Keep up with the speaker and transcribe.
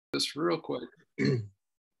this real quick.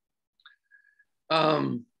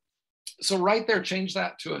 So right there, change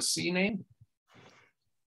that to a CNAME.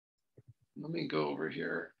 Let me go over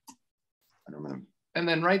here. And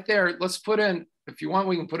then right there, let's put in, if you want,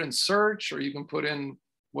 we can put in search, or you can put in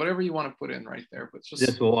whatever you want to put in right there. But just,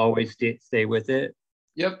 this will always stay with it.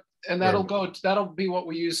 Yep. And that'll be what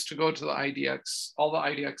we use to go to the IDX. All the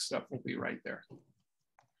IDX stuff will be right there.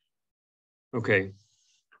 Okay.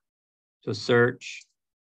 So search.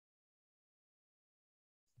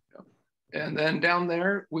 And then down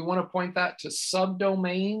there, we want to point that to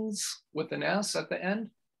subdomains with an S at the end.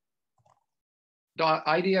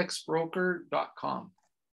 .idxbroker.com.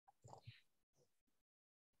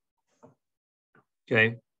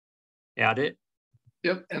 Okay. Add it.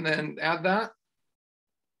 Yep. And then add that.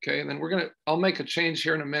 Okay. And then I'll make a change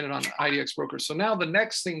here in a minute on IDX Broker. So now the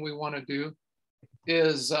next thing we want to do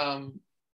is